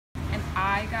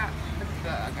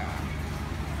burger.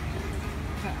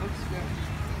 That looks good.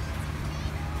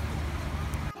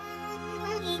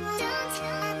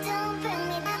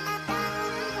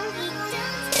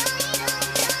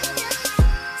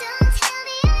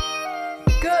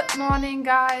 Good morning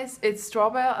guys, it's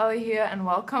Strawberry Ellie here and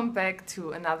welcome back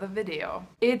to another video.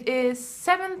 It is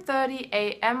 7:30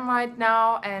 a.m. right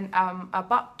now and I'm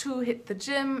about to hit the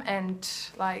gym and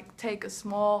like take a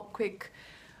small quick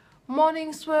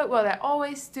morning swim, what I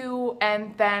always do,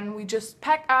 and then we just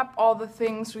pack up all the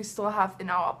things we still have in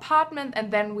our apartment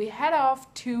and then we head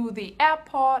off to the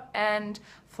airport and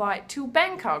fly to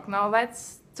Bangkok. Now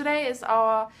today is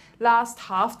our last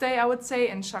half day, I would say,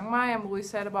 in Chiang Mai. I'm really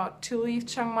sad about to leave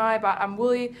Chiang Mai, but I'm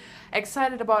really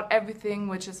excited about everything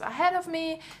which is ahead of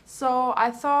me. So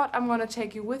I thought I'm gonna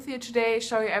take you with you today,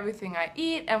 show you everything I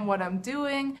eat and what I'm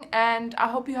doing, and I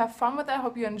hope you have fun with it. I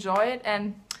hope you enjoy it,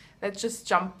 and let's just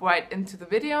jump right into the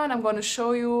video and I'm going to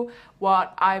show you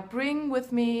what I bring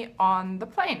with me on the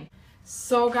plane.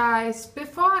 So guys,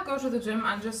 before I go to the gym,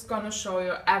 I'm just going to show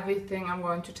you everything I'm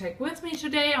going to take with me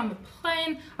today on the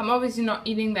plane. I'm obviously not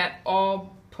eating that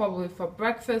all probably for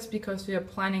breakfast because we are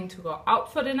planning to go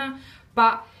out for dinner,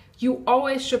 but you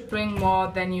always should bring more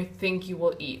than you think you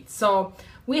will eat. So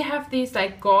we have these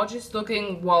like gorgeous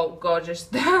looking, well, gorgeous,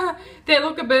 they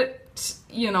look a bit,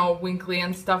 you know, winkly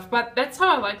and stuff, but that's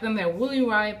how I like them. They're really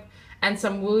ripe, and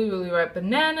some really ripe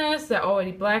bananas. They're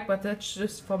already black, but that's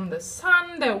just from the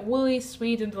sun. They're really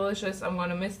sweet and delicious. I'm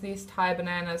gonna miss these Thai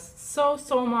bananas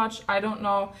so much. I don't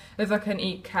know if I can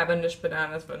eat Cavendish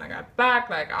bananas when I get back.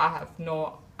 Like, I have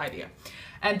no idea.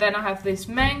 And then I have this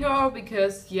mango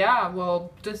because, yeah,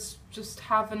 well, just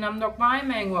have a Nam Dok Mai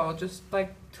mango, just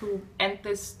like to end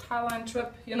this Thailand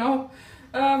trip, you know,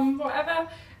 whatever.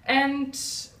 And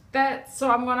so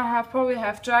I'm gonna probably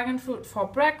have dragon fruit for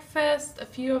breakfast, a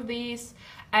few of these,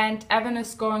 and Evan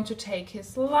is going to take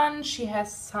his lunch. He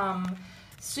has some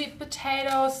sweet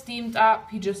potatoes steamed up.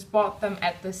 He just bought them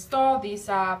at the store. These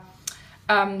are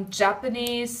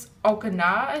Japanese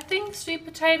Okinawa, I think, sweet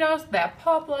potatoes. They're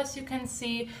purple, as you can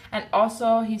see, and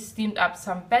also he steamed up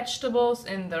some vegetables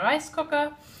in the rice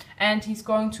cooker, and he's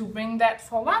going to bring that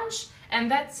for lunch. And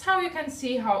that's how you can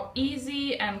see how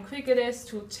easy and quick it is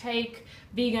to take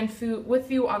vegan food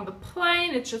with you on the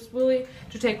plane. It's just really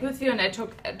to take with you, and I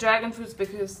took dragon fruits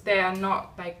because they are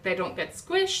not, like, they don't get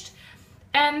squished,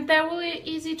 and they're really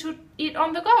easy to eat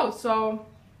on the go. So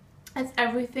that's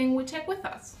everything we take with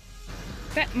us.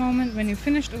 That moment when you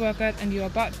finish the workout and you're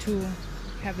about to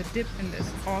have a dip in this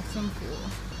awesome pool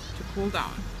to cool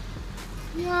down.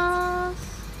 Yes!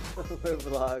 We're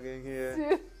vlogging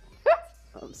here.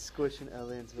 I'm squishing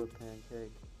Ellie into a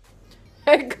pancake.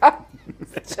 Hey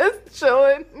guys, just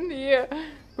chilling here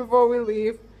before we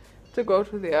leave to go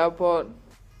to the airport.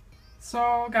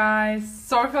 So guys,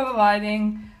 sorry for the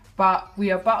lighting, but we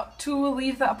are about to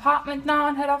leave the apartment now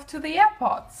and head off to the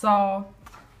airport. So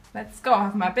let's go. I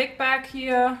have my big bag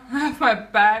here, I have my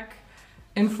bag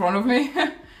in front of me,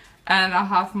 and I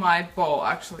have my bowl.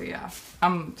 Actually, yeah,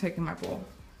 I'm taking my bowl.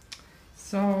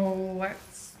 So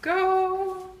let's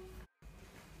go.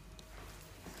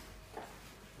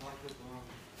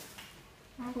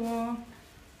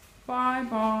 Bye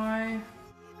bye.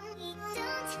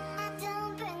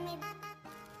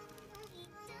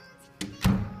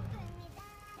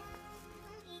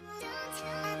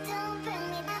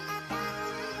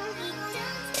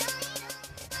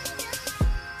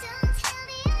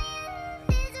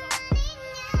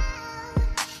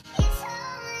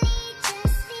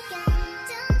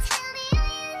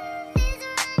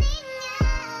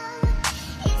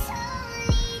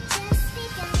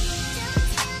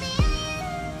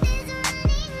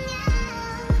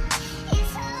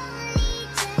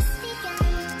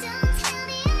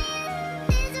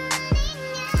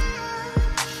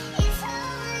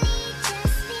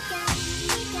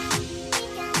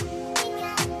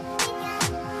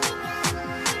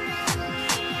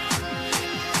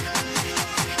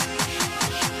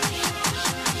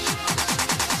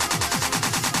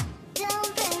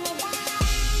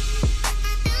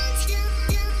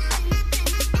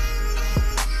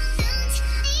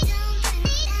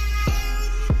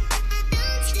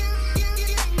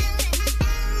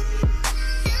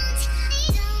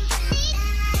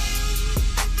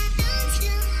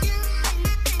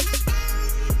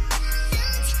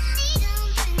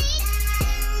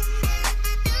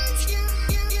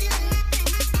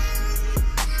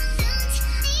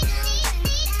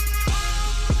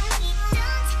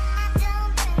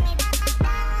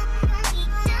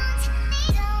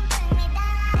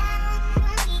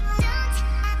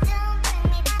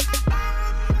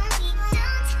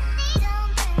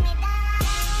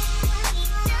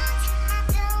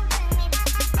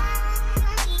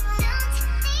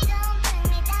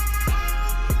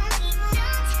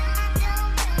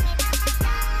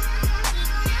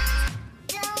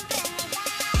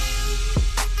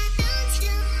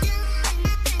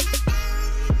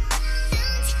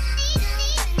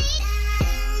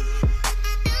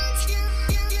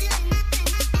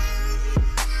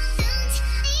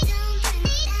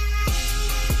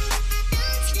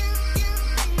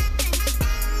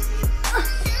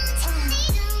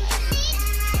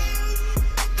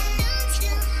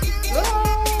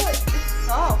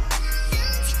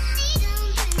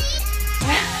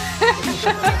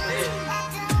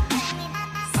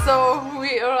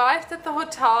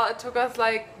 tell, it took us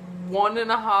like more than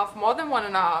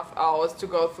 1.5 hours to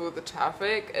go through the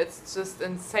traffic. It's just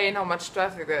insane how much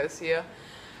traffic there is here.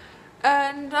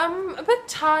 And I'm a bit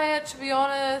tired, to be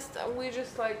honest. We're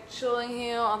just like chilling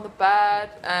here on the bed,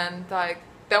 and like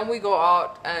then we go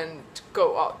out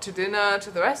to dinner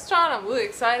to the restaurant. I'm really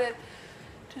excited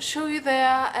to show you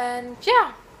there, and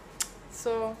yeah,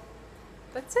 so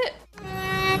that's it.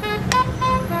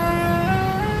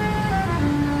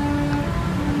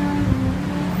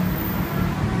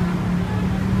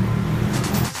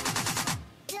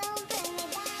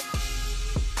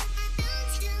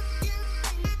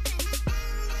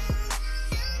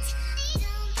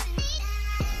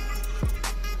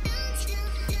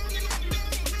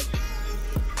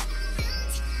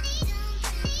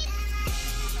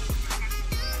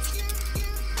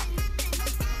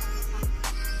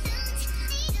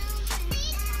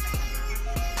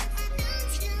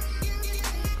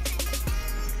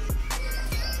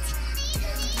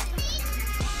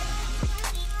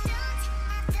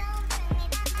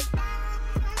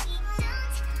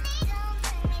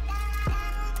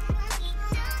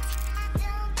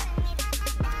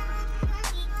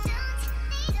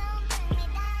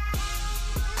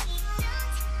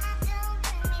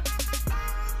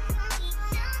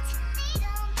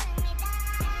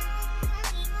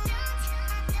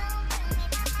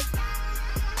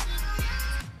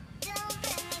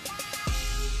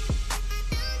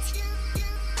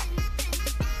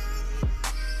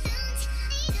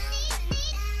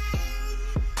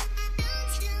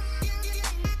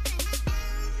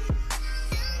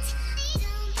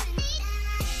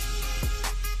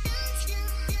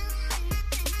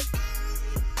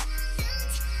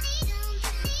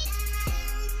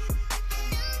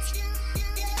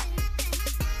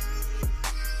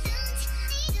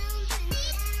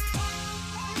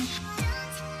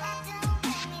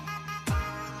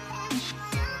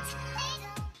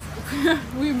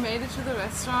 We made it to the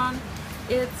restaurant.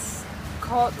 It's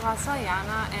called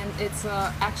Rasayana, and it's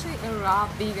actually a raw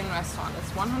vegan restaurant.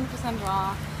 It's 100%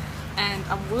 raw, and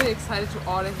I'm really excited to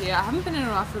order here. I haven't been in a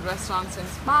raw food restaurant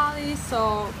since Bali,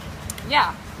 so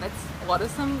yeah, let's order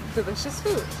some delicious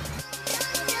food.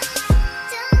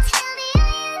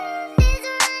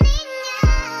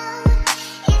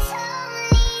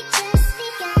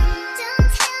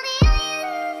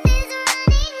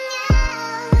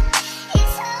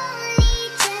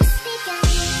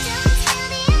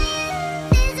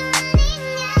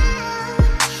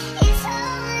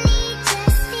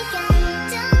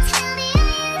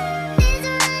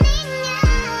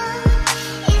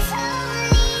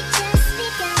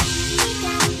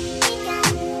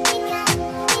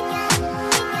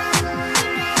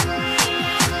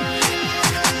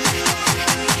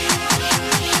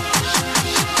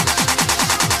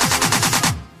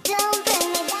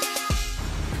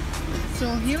 So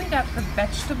here we got the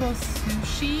vegetable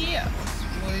sushi. It's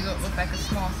really good with like a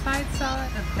small side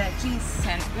salad, a veggie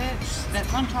sandwich. That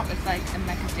on top is like a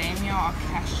macadamia or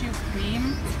cashew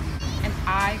cream. And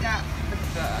I got the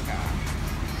burger.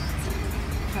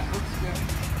 That looks good.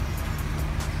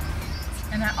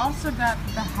 And I also got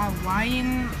the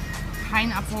Hawaiian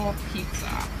pineapple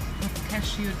pizza with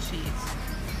cashew cheese.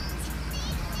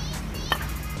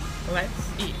 Let's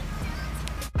eat.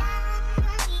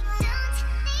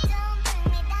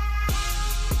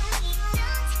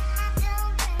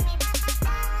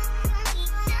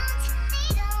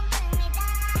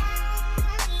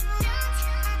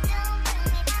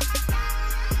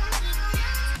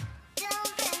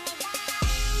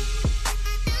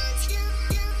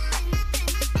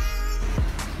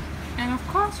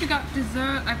 We got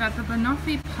dessert. I got the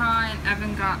banoffee pie, and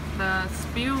Evan got the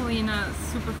spirulina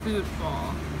superfood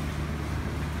ball.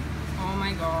 Oh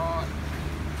my god.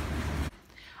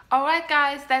 Alright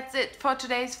guys, that's it for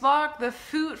today's vlog. The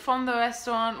food from the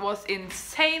restaurant was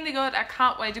insanely good. I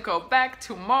can't wait to go back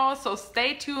tomorrow, so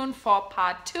stay tuned for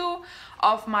part 2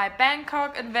 of my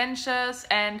Bangkok adventures,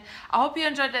 and I hope you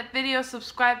enjoyed that video.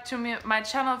 Subscribe to my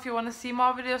channel if you want to see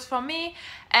more videos from me,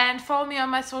 and follow me on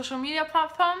my social media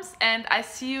platforms, and I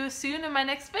see you soon in my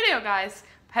next video guys.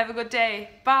 Have a good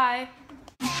day. Bye.